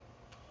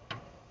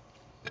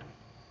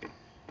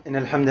إن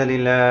الحمد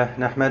لله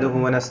نحمده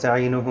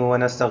ونستعينه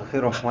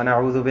ونستغفره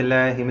ونعوذ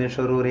بالله من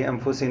شرور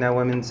أنفسنا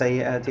ومن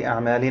سيئات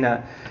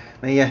أعمالنا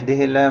من يهده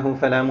الله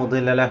فلا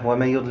مضل له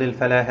ومن يضلل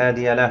فلا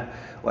هادي له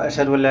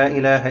وأشهد أن لا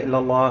إله إلا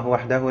الله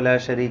وحده لا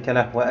شريك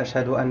له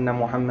وأشهد أن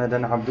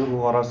محمدا عبده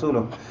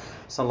ورسوله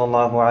صلى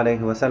الله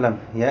عليه وسلم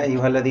يا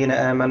أيها الذين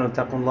آمنوا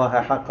اتقوا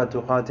الله حق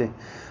تقاته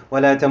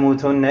ولا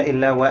تموتن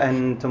إلا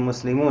وأنتم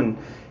مسلمون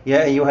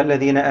يا أيها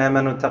الذين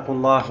آمنوا اتقوا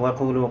الله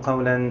وقولوا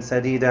قولا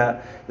سديدا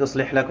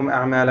يصلح لكم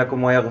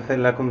أعمالكم ويغفر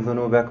لكم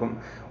ذنوبكم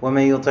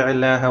ومن يطع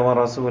الله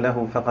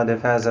ورسوله فقد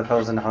فاز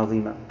فوزا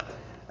عظيما.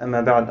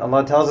 أما بعد,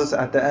 Allah tells us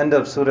at the end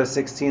of Surah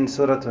 16,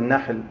 Surah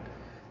An-Nahl,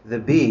 the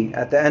B,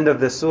 at the end of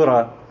the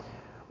surah,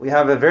 we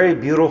have a very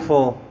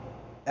beautiful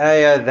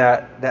ayah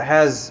that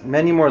has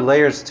many more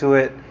layers to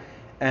it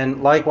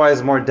and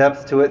likewise more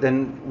depth to it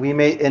than we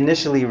may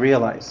initially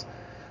realize.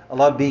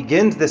 Allah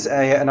begins this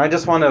ayah, and I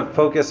just want to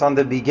focus on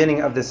the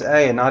beginning of this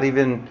ayah, not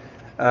even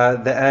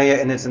the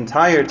ayah in its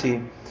entirety,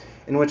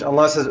 in which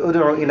Allah says,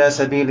 "Ud'u ila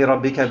sabili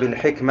rabbika bil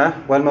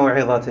hikmah wal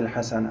maw'izati al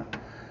hasana."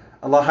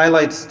 Allah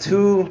highlights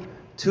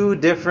two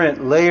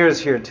different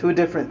layers here, two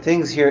different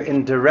things here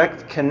in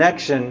direct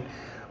connection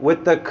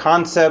with the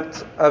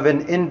concept of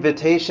an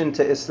invitation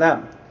to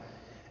Islam.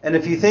 And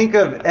if you think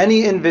of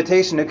any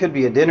invitation, it could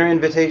be a dinner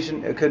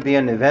invitation, it could be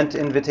an event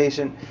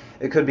invitation,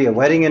 it could be a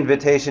wedding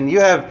invitation.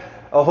 You have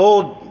a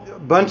whole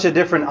bunch of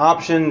different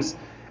options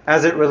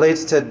as it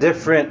relates to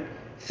different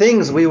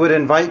things we would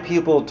invite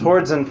people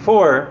towards and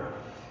for.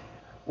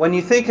 When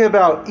you think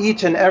about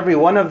each and every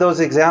one of those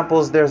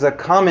examples, there's a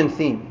common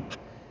theme.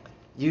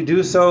 You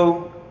do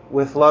so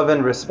with love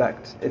and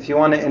respect. If you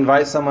want to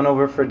invite someone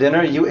over for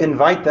dinner, you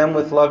invite them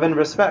with love and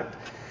respect.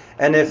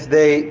 And if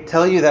they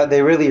tell you that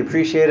they really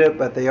appreciate it,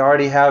 but they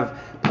already have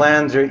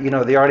plans or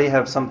they already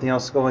have something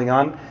else going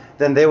on,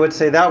 then they would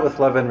say that with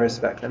love and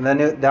respect. And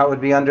then that would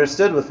be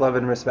understood with love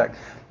and respect.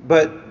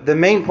 But the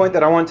main point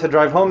that I want to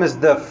drive home is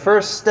the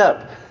first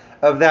step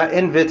of that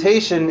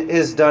invitation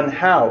is done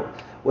how?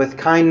 With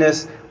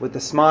kindness, with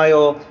a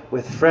smile,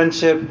 with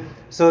friendship.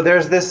 So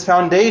there's this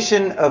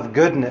foundation of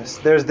goodness.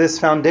 There's this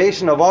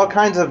foundation of all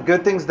kinds of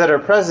good things that are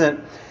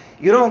present.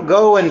 You don't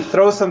go and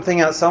throw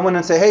something at someone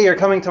and say, "Hey, you're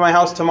coming to my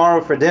house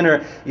tomorrow for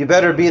dinner. You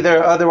better be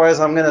there,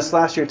 otherwise I'm going to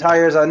slash your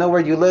tires. I know where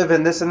you live,"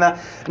 and this and that.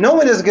 No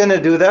one is going to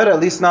do that,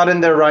 at least not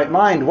in their right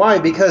mind. Why?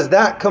 Because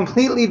that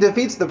completely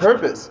defeats the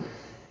purpose.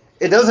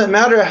 It doesn't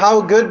matter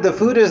how good the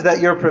food is that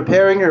you're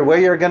preparing or where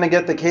you're going to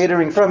get the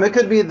catering from. It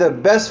could be the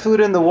best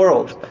food in the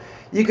world.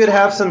 You could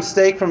have some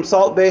steak from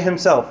Salt Bay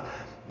himself.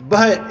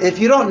 But if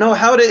you don't know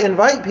how to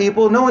invite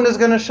people, no one is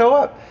going to show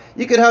up.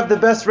 You could have the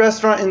best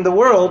restaurant in the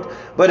world,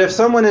 but if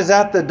someone is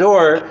at the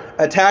door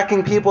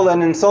attacking people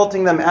and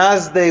insulting them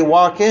as they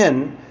walk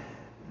in,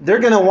 they're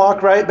going to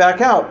walk right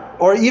back out.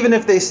 Or even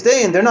if they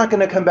stay in, they're not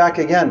going to come back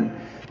again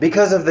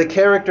because of the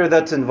character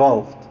that's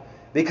involved,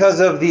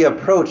 because of the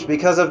approach,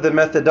 because of the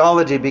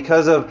methodology,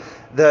 because of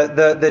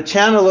the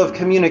channel of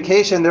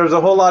communication. There's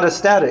a whole lot of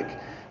static.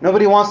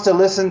 Nobody wants to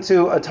listen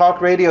to a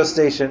talk radio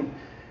station.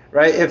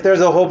 Right? If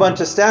there's a whole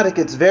bunch of static,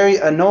 it's very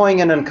annoying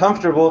and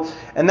uncomfortable.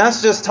 And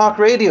that's just talk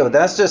radio.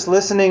 That's just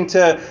listening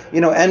to,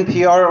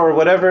 NPR or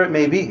whatever it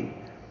may be.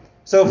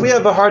 So if we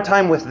have a hard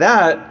time with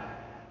that,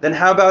 then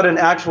how about an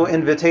actual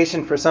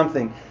invitation for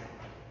something?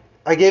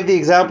 I gave the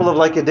example of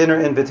like a dinner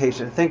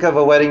invitation. Think of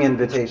a wedding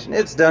invitation.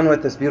 It's done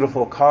with this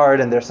beautiful card,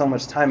 and there's so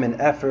much time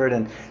and effort,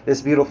 and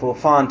this beautiful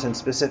font and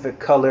specific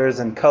colors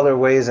and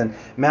colorways and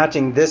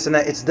matching this and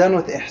that. It's done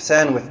with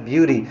ihsan, with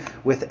beauty,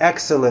 with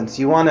excellence.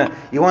 You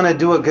wanna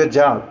do a good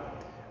job,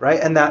 right?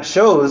 And that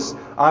shows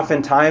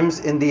oftentimes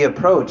in the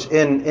approach,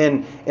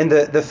 in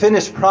the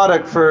finished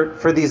product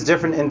for these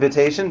different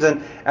invitations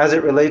and as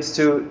it relates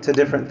to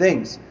different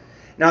things.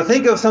 Now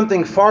think of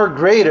something far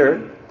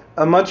greater,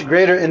 a much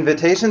greater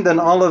invitation than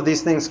all of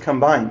these things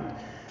combined.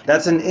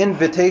 That's an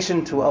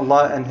invitation to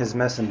Allah and His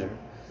Messenger.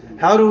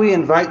 How do we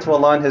invite to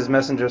Allah and His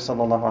Messenger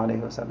sallallahu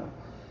alaihi wasallam?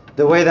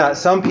 The way that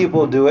some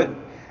people do it.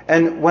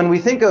 And when we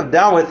think of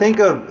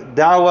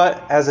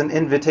da'wah as an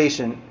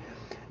invitation.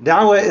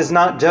 Da'wah is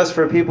not just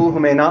for people who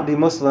may not be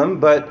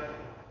Muslim, but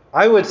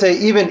I would say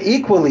even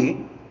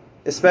equally,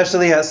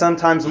 especially at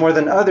sometimes more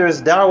than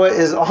others, da'wah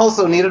is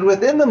also needed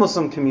within the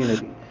Muslim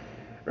community.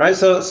 Right?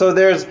 So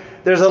there's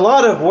a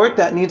lot of work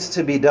that needs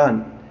to be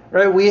done.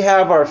 Right? We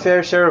have our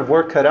fair share of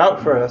work cut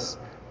out for us,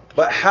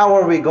 but how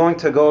are we going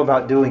to go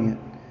about doing it?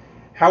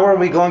 How are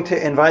we going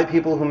to invite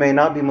people who may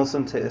not be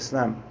Muslim to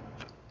Islam?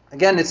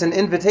 Again, it's an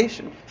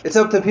invitation. It's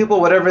up to people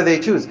whatever they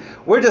choose.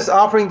 We're just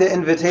offering the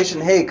invitation,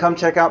 "Hey, come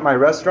check out my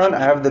restaurant. I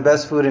have the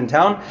best food in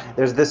town.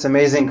 There's this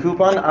amazing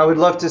coupon. I would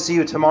love to see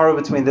you tomorrow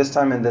between this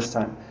time and this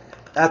time."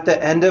 At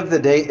the end of the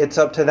day, it's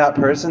up to that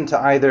person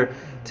to either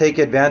take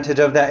advantage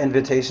of that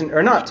invitation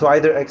or not, to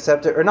either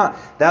accept it or not.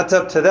 That's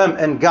up to them.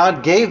 And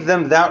God gave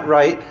them that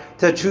right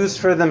to choose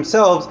for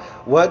themselves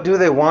what do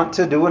they want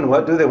to do and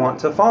what do they want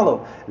to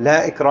follow.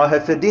 La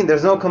ikraha fi din.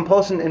 There's no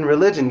compulsion in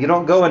religion. You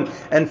don't go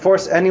and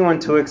force anyone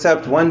to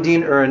accept one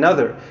deen or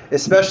another,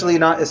 especially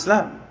not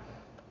Islam.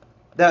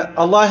 That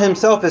Allah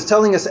Himself is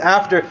telling us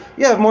after,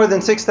 you have more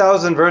than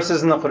 6,000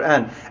 verses in the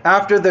Quran.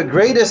 After the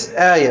greatest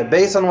ayah,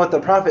 based on what the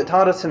Prophet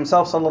taught us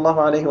himself, sallallahu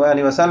alaihi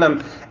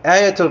wasallam,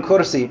 Ayatul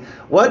Kursi.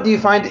 What do you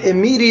find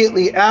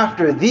immediately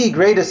after the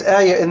greatest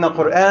ayah in the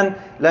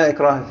Quran? La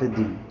ikraha fid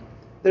din.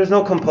 There's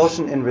no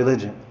compulsion in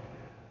religion.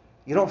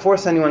 You don't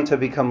force anyone to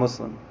become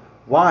Muslim.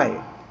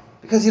 Why?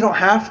 Because you don't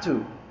have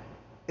to.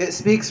 It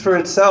speaks for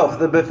itself.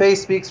 The buffet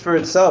speaks for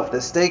itself.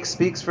 The steak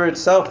speaks for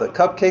itself. The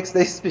cupcakes,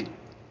 they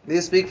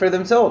speak for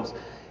themselves.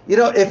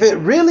 If it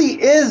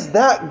really is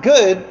that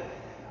good,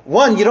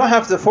 one, you don't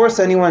have to force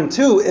anyone.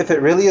 Two, if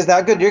it really is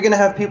that good, you're going to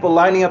have people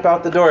lining up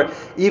out the door,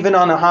 even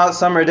on a hot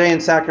summer day in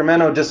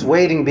Sacramento, just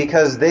waiting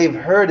because they've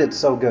heard it's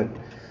so good.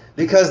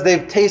 Because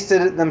they've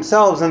tasted it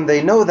themselves and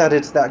they know that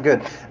it's that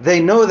good.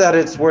 They know that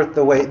it's worth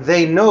the wait.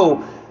 They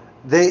know,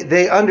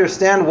 they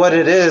understand what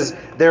it is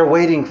they're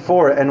waiting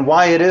for and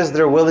why it is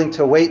they're willing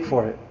to wait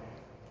for it.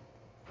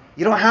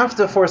 You don't have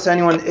to force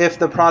anyone if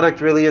the product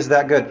really is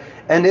that good.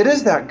 And it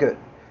is that good.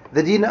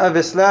 The Deen of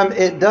Islam,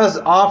 it does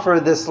offer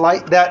this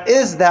light that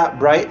is that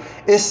bright,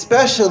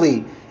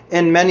 especially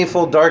in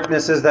manifold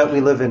darknesses that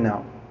we live in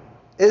now.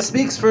 It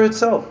speaks for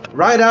itself.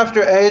 Right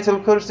after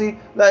Ayatul Kursi,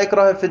 La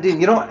ikraha fid din.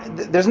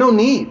 There's no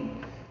need.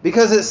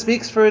 Because it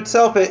speaks for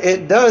itself.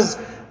 It does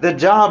the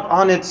job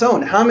on its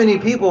own. How many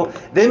people,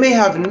 they may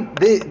have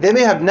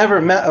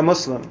never met a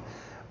Muslim,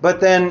 but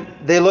then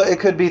it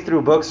could be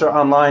through books or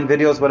online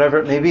videos, whatever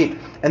it may be,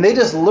 and they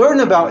just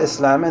learn about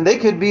Islam, and they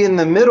could be in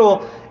the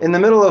middle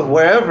of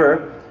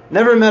wherever,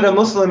 never met a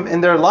Muslim in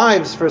their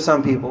lives for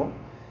some people,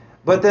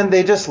 but then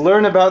they just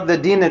learn about the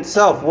deen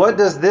itself. What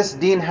does this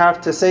deen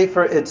have to say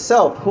for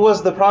itself? Who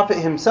was the Prophet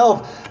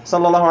himself,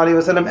 sallallahu alaihi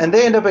wasallam? And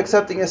they end up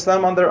accepting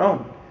Islam on their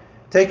own,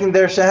 taking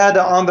their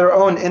shahada on their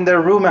own in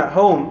their room at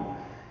home.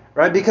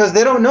 Right? Because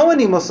they don't know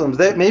any Muslims.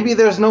 Maybe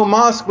there's no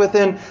mosque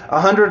within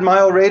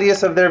 100-mile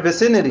radius of their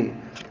vicinity.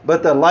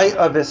 But the light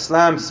of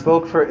Islam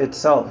spoke for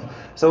itself.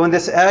 So in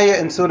this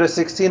ayah in Surah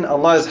 16,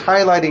 Allah is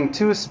highlighting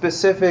two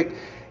specific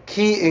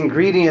key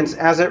ingredients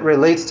as it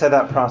relates to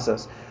that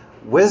process.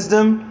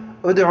 Wisdom,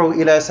 ud'u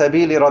ila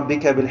sabili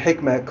rabbika bil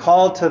hikmah.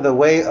 Call to the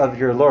way of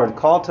your Lord.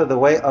 Call to the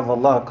way of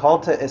Allah. Call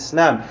to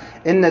Islam.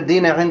 Inna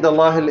dina inda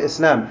Allah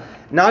al-Islam.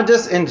 Not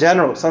just in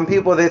general. Some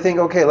people, they think,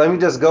 okay, let me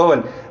just go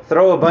and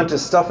throw a bunch of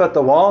stuff at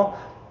the wall,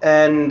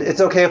 and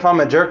it's okay if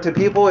I'm a jerk to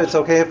people, it's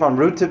okay if I'm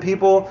rude to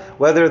people,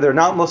 whether they're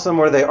not Muslim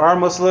or they are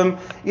Muslim.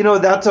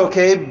 That's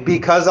okay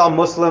because I'm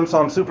Muslim, so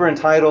I'm super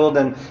entitled,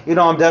 and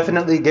I'm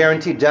definitely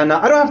guaranteed Jannah.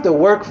 I don't have to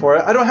work for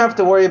it. I don't have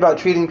to worry about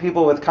treating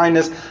people with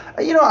kindness.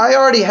 I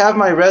already have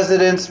my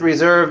residence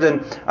reserved,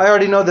 and I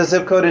already know the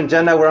zip code in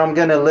Jannah where I'm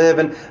going to live.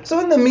 And so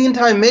in the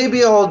meantime,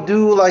 maybe I'll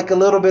do like a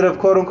little bit of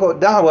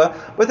quote-unquote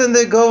da'wah, but then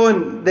they go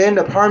and they end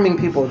up harming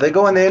people. They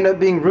go and they end up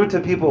being rude to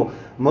people,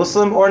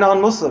 Muslim or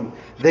non-Muslim.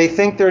 They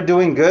think they're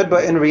doing good,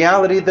 but in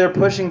reality, they're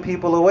pushing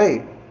people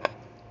away.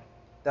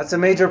 That's a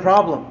major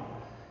problem.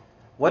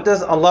 What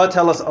does Allah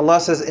tell us? Allah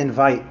says,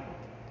 invite.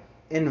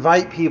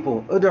 Invite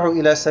people. Ud'u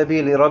ila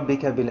sabili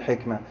rabbika bil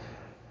hikmah.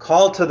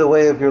 Call to the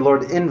way of your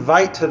Lord.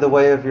 Invite to the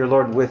way of your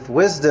Lord with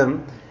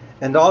wisdom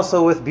and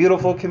also with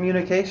beautiful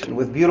communication,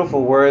 with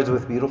beautiful words,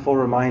 with beautiful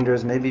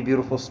reminders, maybe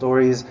beautiful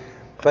stories.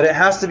 But it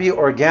has to be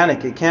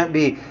organic. It can't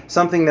be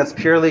something that's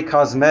purely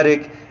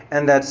cosmetic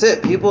and that's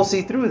it. People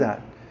see through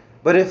that.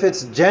 But if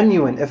it's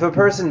genuine, if a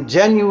person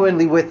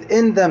genuinely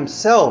within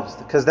themselves,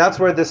 because that's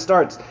where this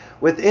starts,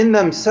 within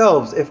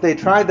themselves, if they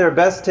try their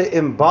best to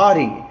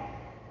embody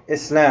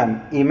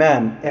Islam,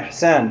 Iman,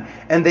 Ihsan,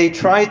 and they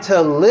try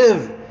to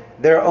live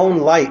their own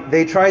light,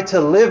 they try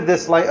to live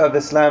this light of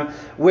Islam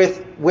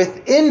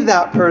within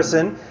that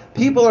person,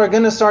 people are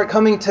going to start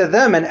coming to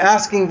them and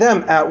asking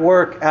them at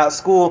work, at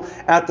school,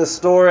 at the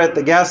store, at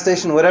the gas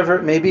station, whatever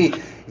it may be,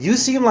 you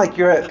seem like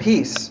you're at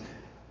peace.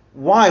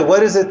 Why?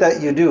 What is it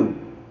that you do?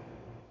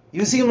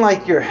 You seem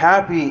like you're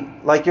happy,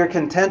 like you're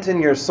content in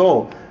your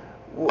soul.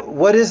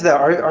 What is that?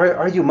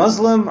 Are you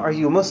Muslim? Are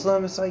you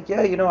Muslim? It's like,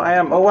 yeah, I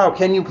am. Oh wow,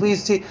 can you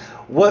please teach?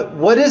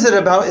 What is it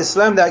about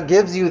Islam that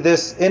gives you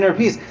this inner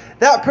peace?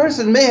 That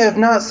person may have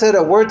not said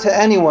a word to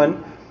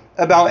anyone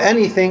about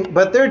anything,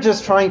 but they're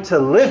just trying to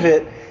live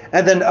it.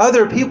 And then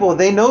other people,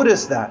 they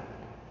notice that.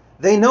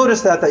 They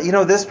notice that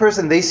this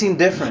person, they seem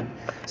different.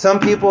 Some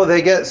people,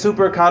 they get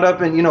super caught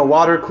up in,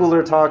 water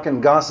cooler talk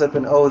and gossip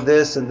and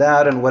this and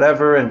that and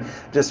whatever, and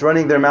just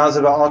running their mouths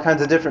about all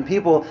kinds of different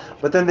people.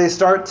 But then they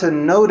start to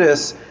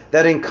notice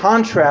that in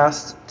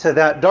contrast to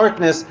that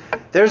darkness,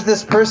 there's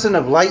this person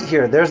of light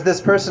here. There's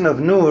this person of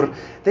nur.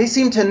 They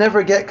seem to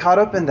never get caught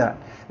up in that.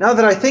 Now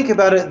that I think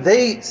about it,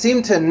 they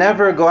seem to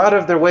never go out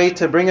of their way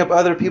to bring up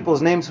other people's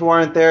names who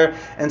aren't there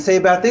and say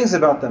bad things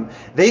about them.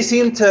 They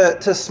seem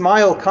to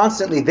smile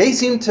constantly. They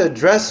seem to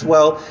dress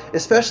well,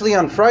 especially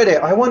on Friday.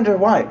 I wonder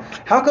why.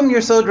 How come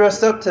you're so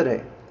dressed up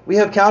today? We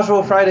have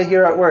casual Friday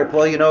here at work.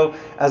 Well,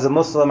 as a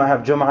Muslim, I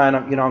have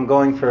Jum'ah and I'm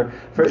going for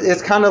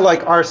it's kind of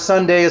like our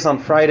Sunday is on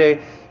Friday.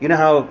 You know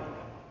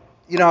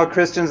how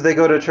Christians, they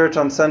go to church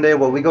on Sunday?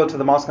 Well, we go to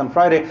the mosque on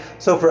Friday.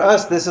 So for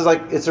us, this is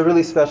like, it's a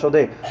really special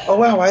day. Oh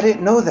wow, I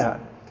didn't know that.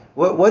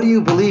 What do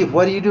you believe?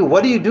 What do you do?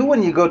 What do you do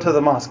when you go to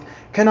the mosque?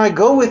 Can I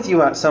go with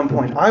you at some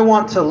point? I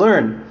want to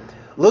learn.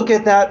 Look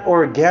at that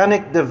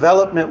organic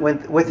development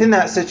within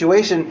that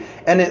situation.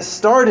 And it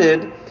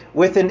started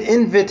with an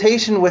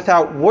invitation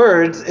without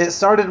words. It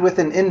started with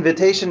an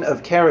invitation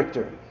of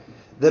character.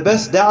 The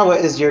best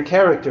da'wah is your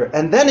character.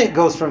 And then it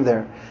goes from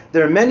there.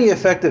 There are many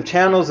effective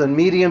channels and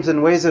mediums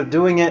and ways of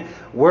doing it.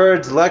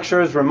 Words,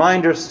 lectures,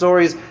 reminders,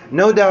 stories.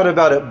 No doubt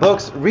about it.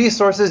 Books,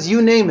 resources,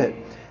 you name it.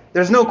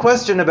 There's no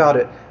question about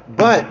it.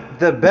 But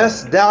the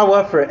best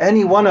da'wah for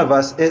any one of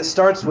us, it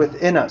starts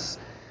within us.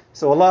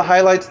 So Allah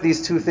highlights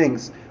these two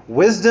things.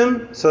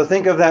 Wisdom, so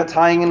think of that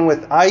tying in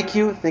with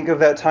IQ, think of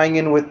that tying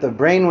in with the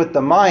brain, with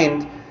the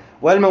mind.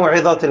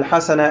 وَالْمَوْعِظَةِ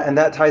الْحَسَنَةِ, and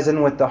that ties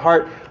in with the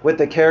heart, with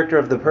the character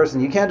of the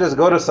person. You can't just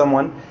go to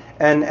someone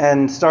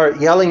and start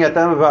yelling at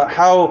them about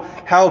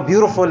how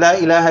beautiful La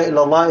ilaha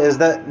illallah is,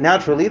 that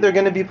naturally they're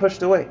going to be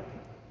pushed away.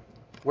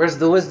 Where's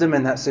the wisdom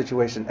in that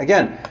situation?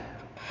 Again,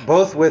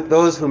 both with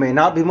those who may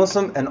not be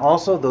Muslim and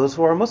also those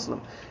who are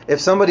Muslim. If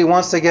somebody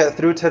wants to get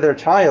through to their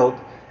child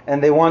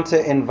and they want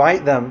to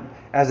invite them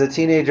as a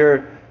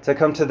teenager to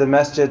come to the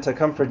masjid, to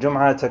come for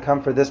Jum'ah, to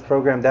come for this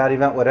program, that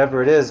event,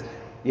 whatever it is,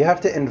 you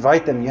have to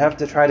invite them. You have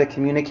to try to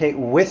communicate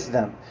with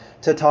them,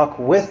 to talk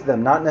with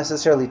them, not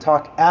necessarily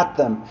talk at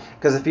them.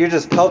 Because if you're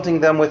just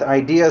pelting them with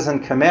ideas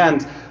and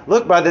commands,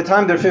 look, by the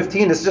time they're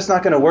 15, it's just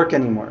not going to work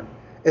anymore.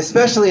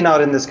 Especially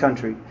not in this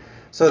country.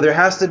 So there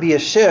has to be a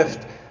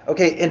shift.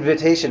 Okay,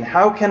 invitation.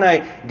 How can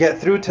I get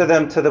through to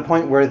them to the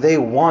point where they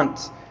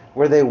want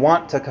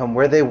to come,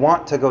 where they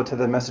want to go to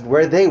the message,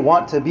 where they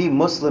want to be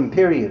Muslim,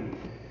 period.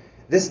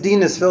 This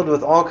deen is filled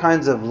with all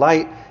kinds of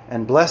light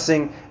and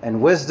blessing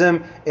and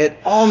wisdom. It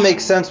all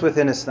makes sense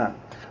within Islam.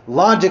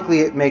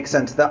 Logically it makes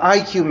sense. The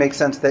IQ makes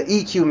sense. The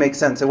EQ makes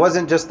sense. It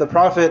wasn't just the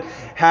Prophet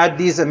had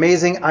these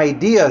amazing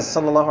ideas,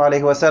 sallallahu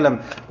alaihi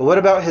wasallam, but what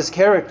about his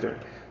character?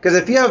 Because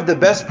if you have the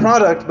best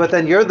product, but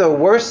then you're the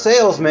worst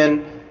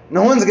salesman,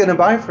 no one's going to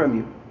buy from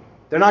you.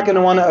 They're not going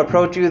to want to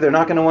approach you. They're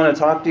not going to want to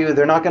talk to you.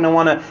 They're not going to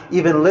want to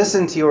even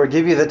listen to you or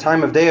give you the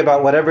time of day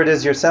about whatever it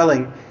is you're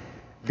selling,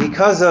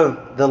 because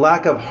of the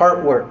lack of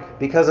heart work,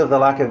 because of the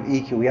lack of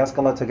EQ. We ask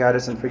Allah to guide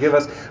us and forgive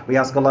us. We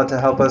ask Allah to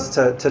help us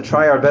to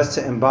try our best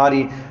to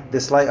embody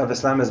this light of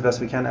Islam as best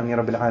we can. Ameen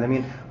Rabbil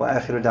Alameen. Wa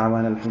akhiru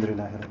da'wana alhamdulillahi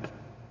rabbil alamin.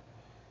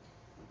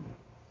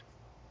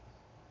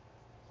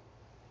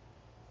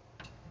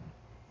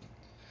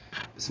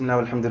 بسم الله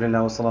والحمد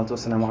لله والصلاة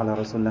والسلام على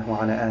رسول الله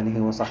وعلى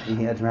آله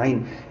وصحبه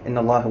أجمعين. إن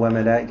الله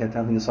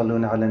وملائكته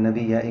يصلون على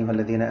النبي يا أيها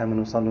الذين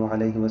آمنوا صلوا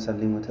عليه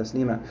وسلموا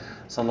تسليما.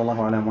 صلى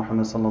الله على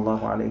محمد صلى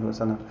الله عليه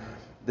وسلم.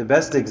 The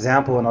best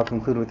example, and I'll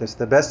conclude with this,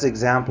 the best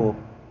example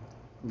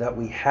that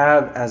we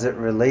have as it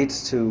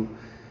relates to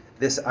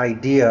this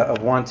idea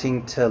of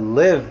wanting to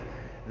live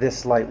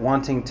this light,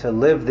 wanting to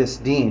live this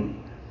deen,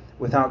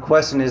 without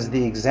question, is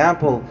the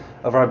example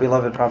of our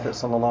beloved Prophet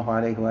sallallahu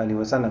alaihi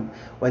wasallam.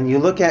 When you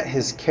look at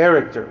his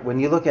character, when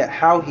you look at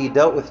how he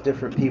dealt with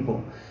different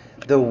people,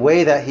 the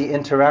way that he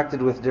interacted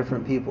with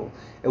different people,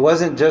 it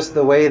wasn't just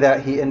the way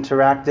that he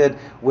interacted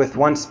with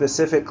one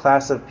specific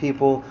class of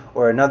people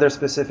or another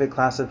specific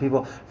class of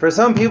people. For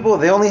some people,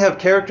 they only have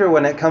character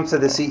when it comes to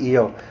the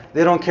CEO.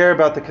 They don't care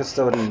about the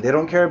custodian. They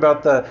don't care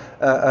about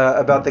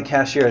the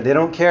cashier. They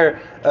don't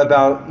care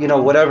about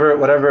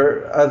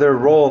whatever other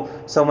role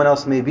someone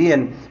else may be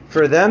in.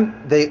 For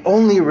them, they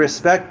only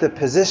respect the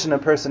position a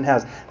person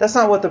has. That's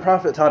not what the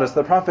Prophet taught us.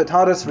 The Prophet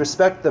taught us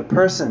respect the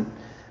person.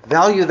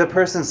 Value the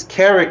person's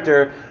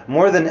character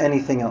more than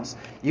anything else.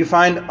 You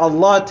find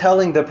Allah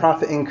telling the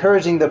Prophet,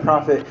 encouraging the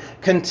Prophet,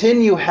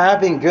 continue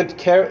having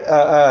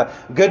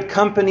good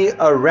company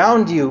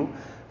around you.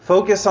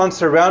 Focus on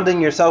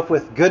surrounding yourself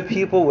with good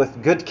people,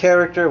 with good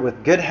character,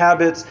 with good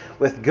habits,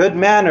 with good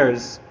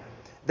manners.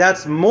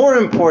 That's more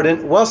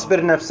important. وَاصْبِرْ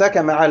نَفْسَكَ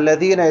مَعَ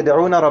الَّذِينَ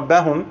يَدْعُونَ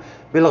رَبَّهُمْ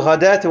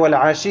بِالْغَدَاةِ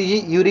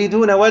وَالْعَشِيِّ يُرِيدُونَ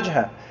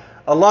وَجْهَهُ.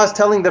 Allah is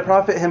telling the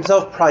Prophet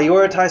himself,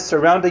 prioritize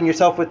surrounding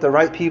yourself with the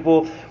right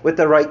people, with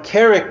the right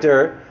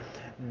character.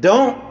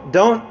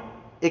 Don't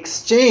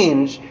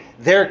exchange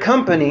their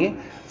company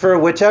for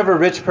whichever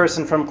rich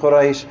person from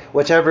Quraysh,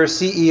 whichever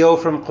CEO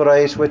from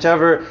Quraysh,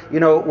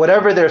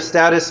 whatever their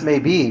status may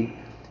be.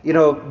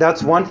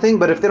 That's one thing,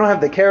 but if they don't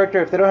have the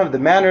character, if they don't have the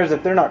manners,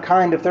 if they're not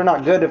kind, if they're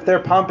not good, if they're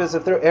pompous,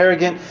 if they're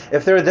arrogant,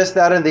 if they're this,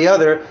 that, and the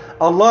other,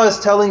 Allah is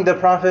telling the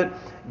Prophet,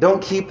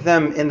 don't keep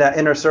them in that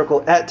inner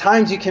circle. At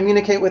times you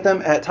communicate with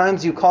them, at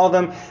times you call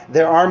them.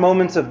 There are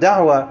moments of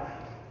da'wah,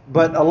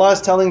 but Allah is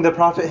telling the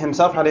Prophet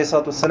himself,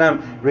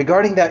 ﷺ,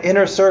 regarding that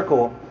inner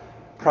circle,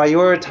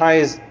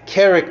 prioritize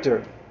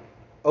character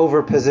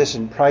over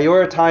position.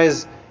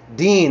 Prioritize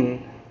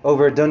deen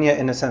over dunya,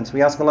 in a sense.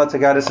 We ask Allah to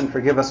guide us and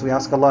forgive us. We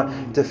ask Allah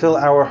to fill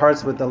our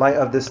hearts with the light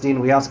of this deen.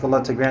 We ask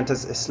Allah to grant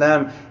us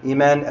Islam,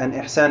 Iman, and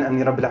Ihsan.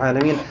 Ameen Rabbil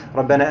Alameen.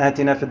 ربنا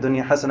آتنا في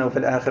الدنيا حسنة وفي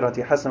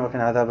الآخرة حسنة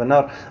وقنا عذاب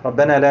النار.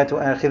 ربنا لا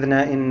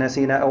تؤاخذنا إن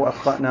نسينا أو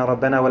أخطأنا.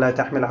 ربنا ولا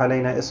تحمل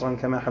علينا إصرا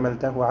كما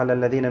حملته على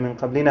الذين من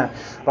قبلنا.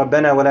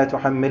 ربنا ولا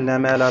تحملنا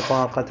ما لا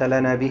طاقة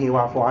لنا به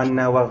واعف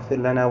عنا واغفر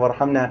لنا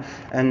وارحمنا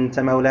أنت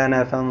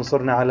مولانا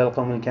فانصرنا على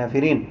القوم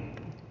الكافرين.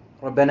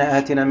 ربنا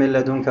آتنا من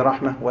لدنك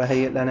رحمة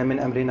وهيئ لنا من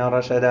أمرنا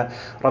رشدا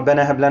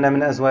ربنا هب لنا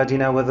من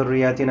أزواجنا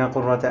وذرياتنا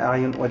قرة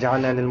أعين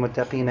واجعلنا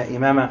للمتقين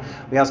إماما.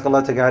 We ask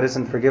Allah to guide us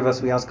and forgive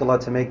us. We ask Allah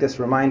to make this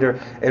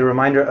reminder a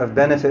reminder of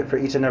benefit for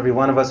each and every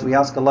one of us. We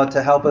ask Allah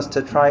to help us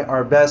to try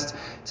our best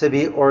to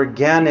be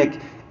organic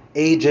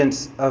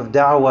agents of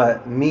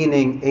da'wah,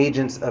 meaning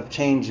agents of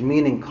change,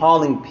 meaning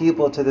calling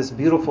people to this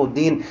beautiful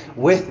deen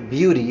with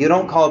beauty. You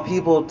don't call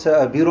people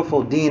to a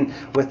beautiful deen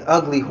with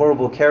ugly,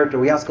 horrible character.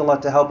 We ask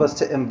Allah to help us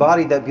to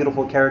embody that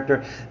beautiful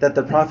character that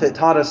the Prophet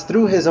taught us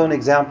through his own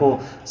example,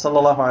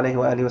 sallallahu alaihi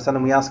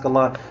wasallam. We ask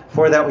Allah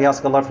for that. We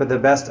ask Allah for the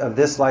best of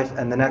this life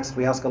and the next.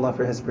 We ask Allah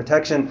for his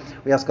protection.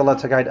 We ask Allah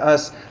to guide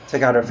us, to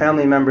guide our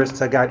family members,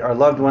 to guide our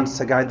loved ones,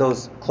 to guide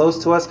those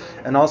close to us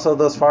and also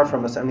those far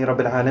from us. Ameen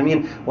Rabbil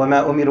Alameen. Wa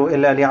ma umiru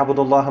إلا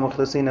ليعبدوا الله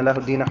مخلصين له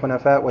الدين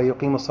حنفاء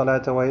ويقيموا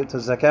الصلاة ويؤتوا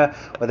الزكاة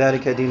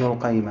وذلك دين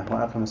القيمة.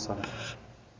 وأقم الصلاة.